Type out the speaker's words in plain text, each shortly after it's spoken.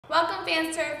Welcome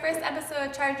fans to our first episode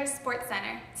of Chargers Sports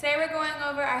Center. Today we're going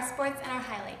over our sports and our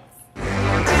highlights.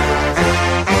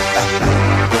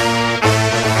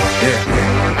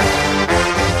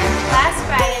 Last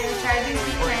Friday, the Chargers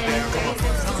beat Brandon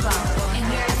 36-12, and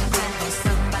here are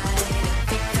some highlights.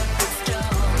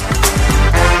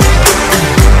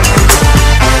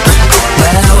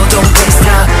 Well, don't waste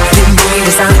time, give me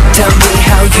the sign, tell me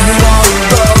how you want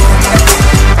to go.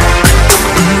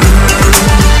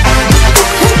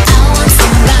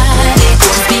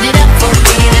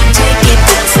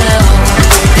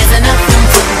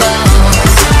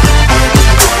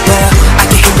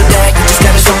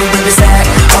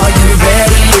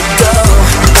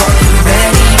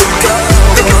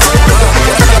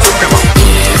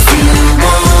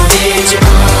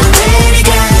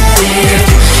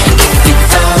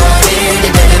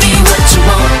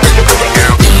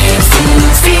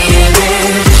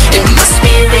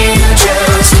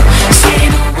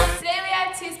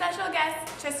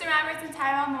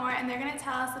 And they're going to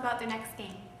tell us about their next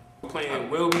game. We're playing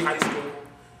Wilby High School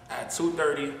at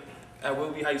 2:30 at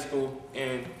Wilby High School,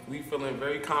 and we feeling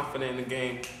very confident in the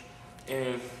game.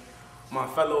 And my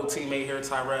fellow teammate here,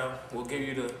 Tyrell, will give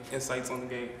you the insights on the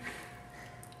game.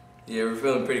 Yeah, we're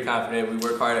feeling pretty confident. We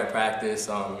work hard at practice.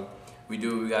 We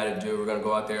do what we got to do. We're going to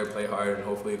go out there, play hard, and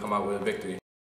hopefully come out with a victory.